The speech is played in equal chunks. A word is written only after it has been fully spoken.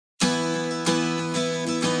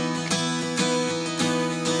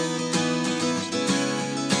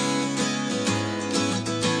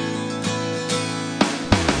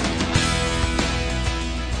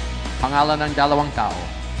pangalan ng dalawang tao,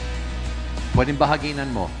 pwedeng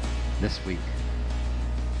bahaginan mo this week.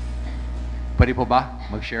 Pwede po ba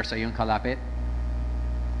mag-share sa iyong kalapit?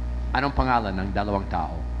 Anong pangalan ng dalawang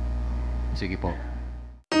tao? Sige po.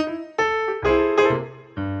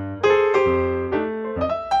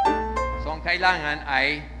 So, ang kailangan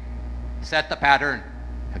ay set the pattern.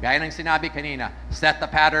 Kagaya ng sinabi kanina, set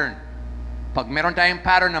the pattern. Pag meron tayong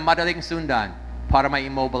pattern na madaling sundan para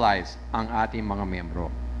ma-immobilize ang ating mga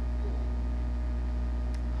miyembro.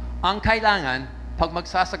 Ang kailangan, pag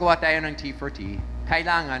magsasagawa tayo ng T4T,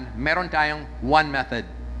 kailangan meron tayong one method.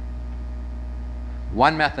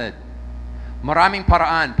 One method. Maraming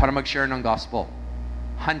paraan para mag-share ng gospel.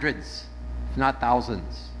 Hundreds, if not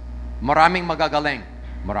thousands. Maraming magagaling,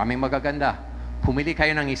 maraming magaganda. Pumili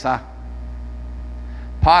kayo ng isa.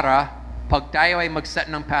 Para pag tayo ay mag-set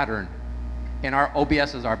ng pattern in our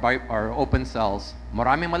OBSs, our open cells,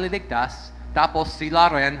 maraming maliligtas, tapos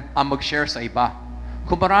sila rin ang mag-share sa iba.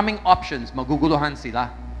 Kung maraming options, maguguluhan sila.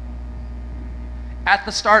 At the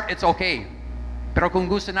start, it's okay. Pero kung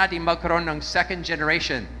gusto natin magkaroon ng second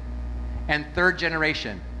generation, and third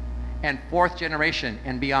generation, and fourth generation,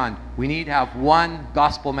 and beyond, we need to have one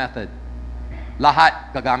gospel method. Lahat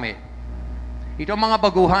gagamit. Itong mga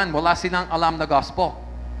baguhan, wala silang alam na gospel.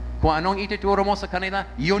 Kung anong ituturo mo sa kanila,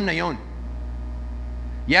 yun na yun.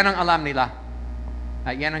 Yan ang alam nila.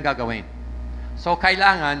 At yan ang gagawin. So,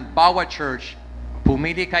 kailangan, bawat church,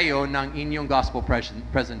 pumili kayo ng inyong gospel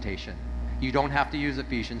presentation. You don't have to use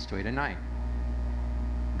Ephesians 2:8 and 9.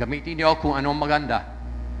 Gamitin niyo kung anong maganda.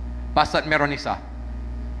 Basta't meron isa.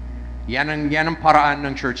 Yan ang paraan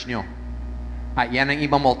ng church niyo. At yan ang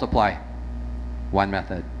i-multiply. One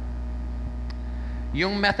method.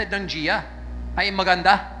 Yung method ng GIA ay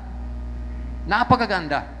maganda.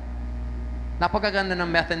 Napakaganda. Napakaganda ng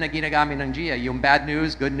method na ginagamit ng GIA. Yung bad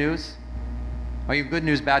news, good news. O yung good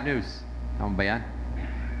news, bad news. Tama ba yan?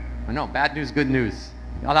 Ano? Bad news, good news.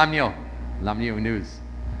 Alam niyo yung news.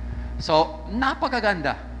 So,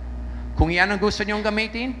 napakaganda. Kung yan ang gusto niyong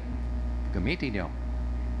gamitin, gamitin niyo.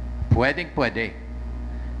 Pwede.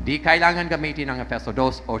 Di kailangan gamitin ang Efeso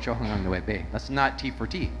 2:8 hanggang 9. That's not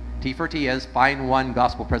T4T. T4T is find one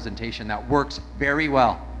gospel presentation that works very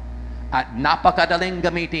well. At napakadaling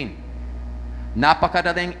gamitin.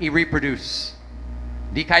 Napakadaling i-reproduce.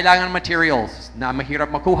 Di kailangan materials na mahirap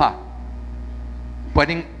makuha.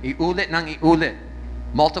 Pwedeng iulit ng iulit.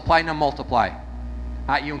 Multiply ng multiply.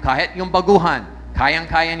 At yung kahit yung baguhan,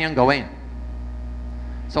 kayang-kaya niyang gawin.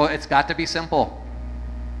 So it's got to be simple.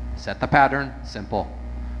 Set the pattern, simple.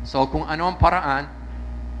 So kung ano ang paraan,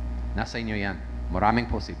 nasa inyo yan.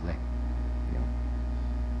 Maraming posible.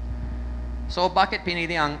 So bakit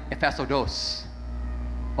pinili ang Efeso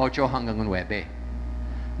 2:8 hanggang 9?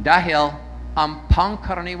 Dahil ang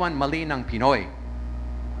pangkaraniwan mali ng Pinoy,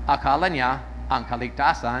 akala niya ang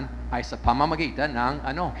kaligtasan ay sa pamamagitan ng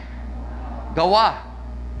gawa.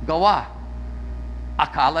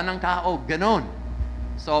 Akala ng tao, ganun.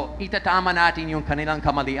 So, itatama natin yung kanilang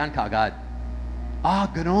kamalian kaagad.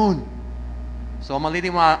 Ganun. So,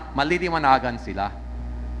 maliliwanagan sila.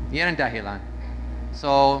 Yan ang dahilan.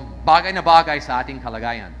 So, bagay na bagay sa ating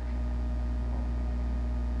kalagayan.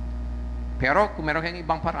 Pero, kung meron kayong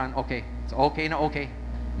ibang paraan, okay. So, okay na okay.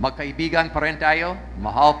 Magkaibigan pa rin tayo.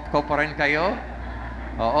 Mahal ko pa rin kayo.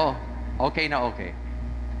 Oo. Okay na okay.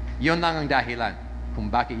 Yun lang ang dahilan kung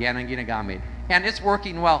bakit yan ang ginagamit. And it's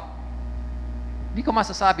working well. Hindi ko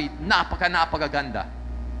masasabi, napakaganda.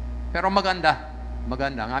 Pero maganda.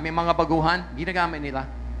 Ang aming mga baguhan, ginagamit nila.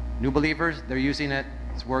 New believers, they're using it.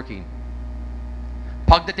 It's working.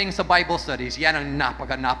 Pagdating sa Bible studies, yan ang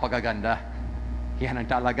napakaganda. Yan ang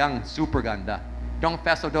talagang super ganda. Itong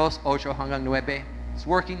Efeso 2:8 hanggang 9, it's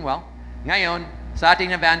working well. Ngayon, sa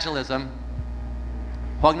ating evangelism,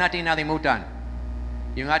 huwag natin nalimutan.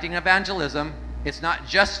 Yung ating evangelism, it's not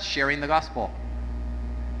just sharing the gospel.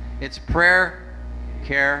 It's prayer,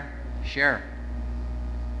 care, share.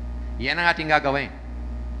 Yan ang ating gagawin.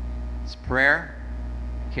 It's prayer,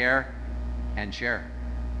 care, and share.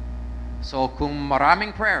 So kung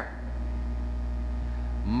maraming prayer,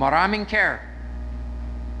 maraming care,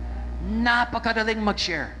 napakadaling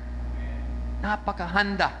mag-share.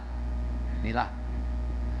 Napakahanda nila.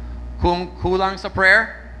 Kung kulang sa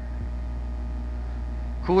prayer,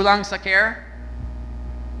 kulang sa care,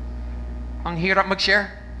 ang hirap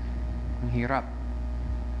mag-share. Ang hirap.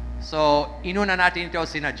 So, inuna natin ito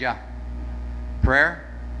sinadya. Prayer,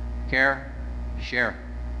 care, share.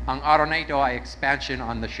 Ang araw na ito ay expansion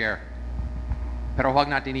on the share. Pero huwag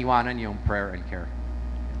natin iwanan yung prayer and care.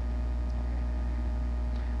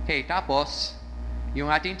 Okay, tapos,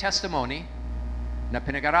 yung ating testimony na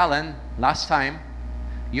pinag-aralan last time,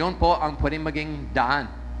 Yun po ang pwede maging daan.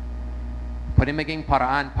 Pwede maging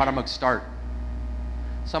paraan para mag-start.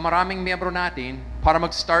 Sa maraming miyembro natin, para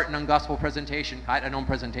mag-start ng gospel presentation, kahit anong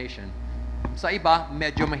presentation, sa iba,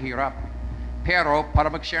 medyo mahirap. Pero, para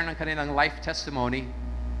mag-share ng kanilang life testimony,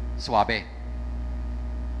 suabe.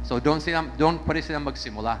 So, doon pwede silang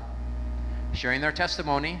magsimula. Sharing their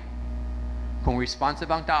testimony, kung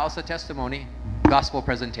responsive ang tao sa testimony, gospel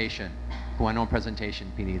presentation. Kung anong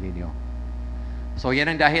presentation pinili nyo. So,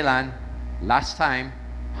 yan ang dahilan. Last time,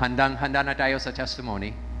 handang-handa na tayo sa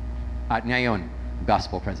testimony. At ngayon,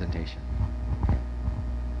 gospel presentation.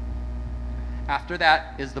 After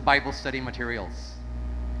that is the Bible study materials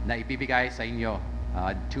na ibibigay sa inyo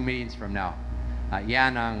 2 meetings from now.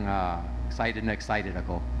 Yan ang excited na excited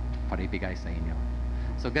ako para ibigay sa inyo.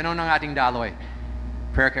 So, ganun ang ating daloy.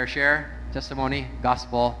 Prayer, care, share, testimony,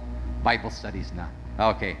 gospel, Bible studies na.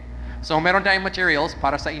 Okay. So, meron tayong materials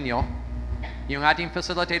para sa inyo. Yung ating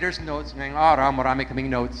facilitators notes, ngayong araw, marami kaming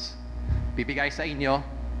notes. Bibigay sa inyo.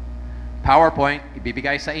 PowerPoint,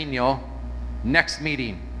 ibibigay sa inyo. Next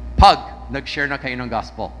meeting, pag nag-share na kayo ng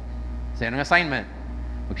gospel. So, yan ang assignment.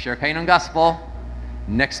 Mag-share kayo ng gospel.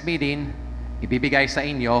 Next meeting, ibibigay sa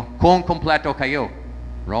inyo kung kompleto kayo.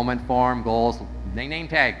 Roman form, goals, name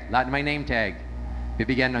tag, lahat may name tag.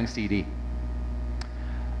 Bibigyan ng CD.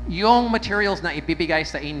 Yung materials na ibibigay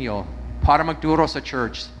sa inyo para magturo sa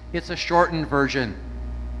church, it's a shortened version.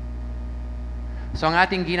 So ang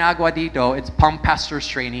ating ginagawa dito, it's pump pastor's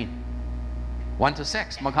training. 1 to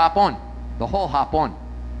 6, maghapon. The whole hapon.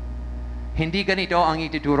 Hindi ganito ang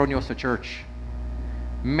ituturo nyo sa church.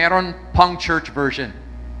 Meron pang church version.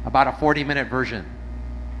 About a 40-minute version.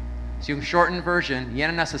 So yung shortened version, yan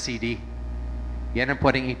ang nasa CD. Yan ang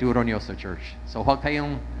pwedeng ituro nyo sa church. So huwag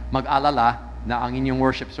kayong mag-alala na ang inyong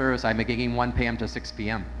worship service ay magiging 1 p.m. to 6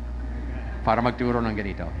 p.m. para magturo ng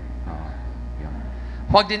ganito.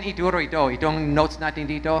 Huwag din ituro ito. Itong notes natin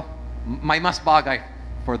dito, may mas bagay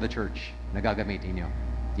for the church na gagamitin nyo.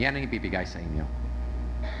 Yan ang ibibigay sa inyo.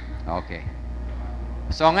 Okay.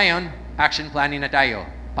 So ngayon, action planning na tayo.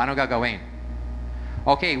 Paano gagawin?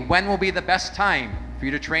 Okay, when will be the best time for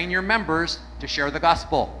you to train your members to share the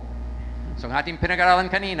gospel? So ang ating pinag-aralan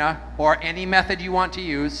kanina, or any method you want to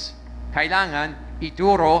use, kailangan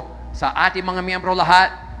ituro sa ating mga miyembro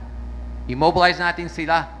lahat. I-mobilize natin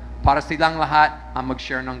sila para silang lahat ang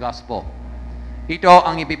mag-share ng gospel. Ito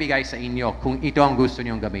ang ibibigay sa inyo kung ito ang gusto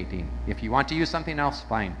niyong gamitin. If you want to use something else,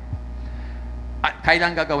 fine. At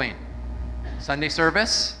kailan gagawin? Sunday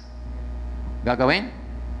service? Gagawin?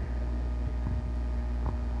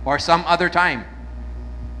 Or some other time?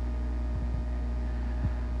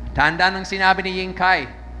 Tanda ng sinabi ni Yingkai,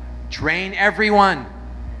 train everyone.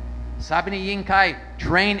 Sabi ni Yingkai,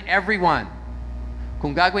 train everyone.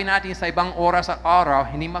 Kung gagawin natin sa ibang oras at araw,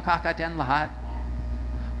 hindi makaka-attend lahat.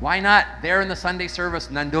 Why not? There in the Sunday service,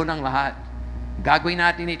 nandun ang lahat. Gagawin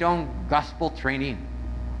natin itong gospel training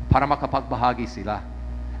para makapagbahagi sila.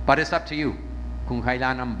 But it's up to you kung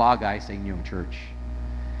kailan ang bagay sa inyong church.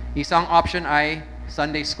 Isang option ay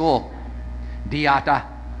Sunday school. Di yata.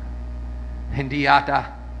 Hindi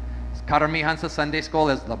yata. Karamihan sa Sunday school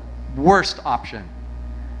is the worst option.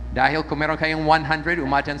 Dahil kung meron kayong 100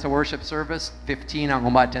 umattend sa worship service, 15 ang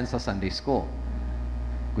umattend sa Sunday school.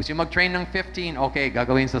 Gusto yung mag-train ng 15, okay,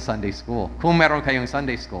 gagawin sa Sunday school. Kung meron kayong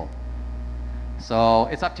Sunday school. So,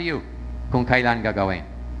 it's up to you kung kailan gagawin.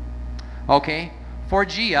 Okay? For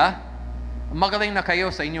Gia, magaling na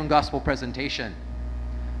kayo sa inyong gospel presentation.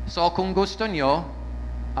 So, kung gusto nyo,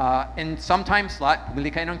 in some time slot,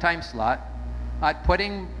 pumili kayo ng time slot, at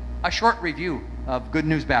pwedeng a short review of good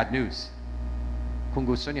news, bad news. Kung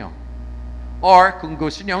gusto nyo. Or, kung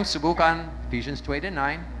gusto nyo, subukan Ephesians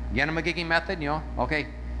 2:8-9, yan ang magiging method nyo, okay,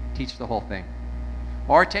 teach the whole thing.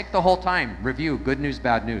 Or take the whole time, review good news,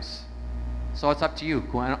 bad news. So it's up to you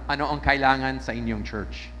kung ano ang kailangan sa inyong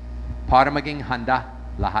church para maging handa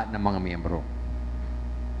lahat ng mga miyembro.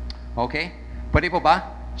 Okay? Pwede po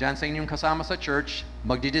ba? Diyan sa inyong kasama sa church,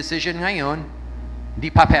 magdi-decision ngayon, di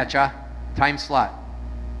pa petsa, time slot.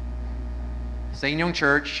 Sa inyong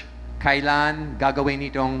church, kailan gagawin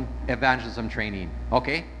itong evangelism training.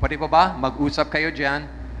 Okay? Pwede po ba? Mag-usap kayo dyan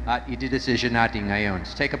at i-decision natin ngayon.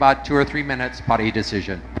 Take about 2 or 3 minutes para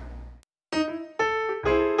i-decision.